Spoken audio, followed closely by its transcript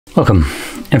Welcome.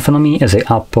 In front of me is a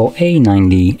OPPO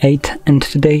A98, and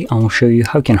today I'll show you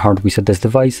how you can hard reset this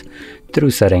device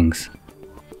through settings.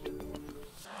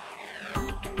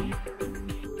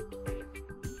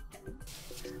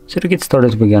 So to get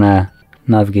started, we're gonna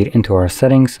navigate into our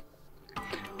settings.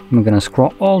 We're gonna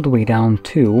scroll all the way down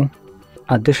to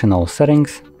additional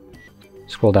settings,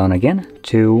 scroll down again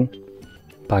to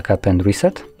backup and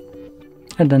reset,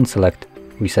 and then select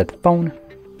reset phone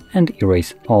and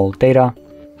erase all data.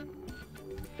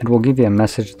 It will give you a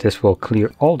message. This will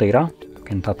clear all data. You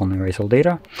can tap on erase all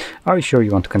data. Are you sure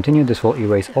you want to continue? This will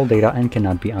erase all data and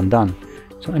cannot be undone.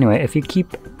 So anyway, if you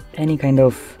keep any kind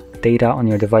of data on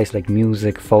your device like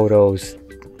music, photos,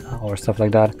 or stuff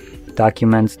like that,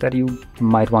 documents that you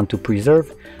might want to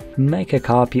preserve, make a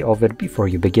copy of it before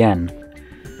you begin.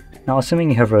 Now,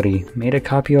 assuming you have already made a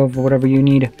copy of whatever you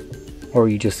need, or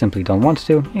you just simply don't want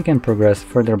to, you can progress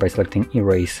further by selecting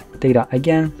erase data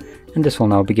again, and this will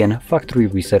now begin factory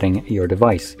resetting your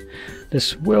device.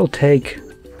 This will take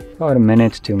about a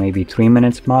minute to maybe 3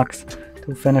 minutes max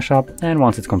to finish up, and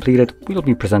once it's completed, we'll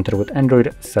be presented with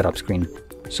Android setup screen.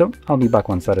 So I'll be back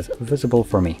once that is visible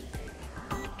for me.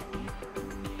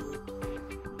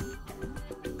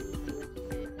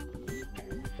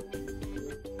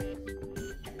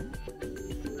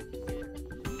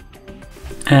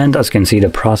 And as you can see, the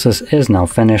process is now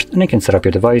finished and you can set up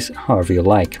your device however you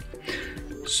like.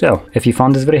 So, if you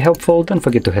found this video helpful, don't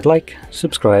forget to hit like,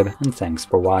 subscribe, and thanks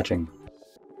for watching.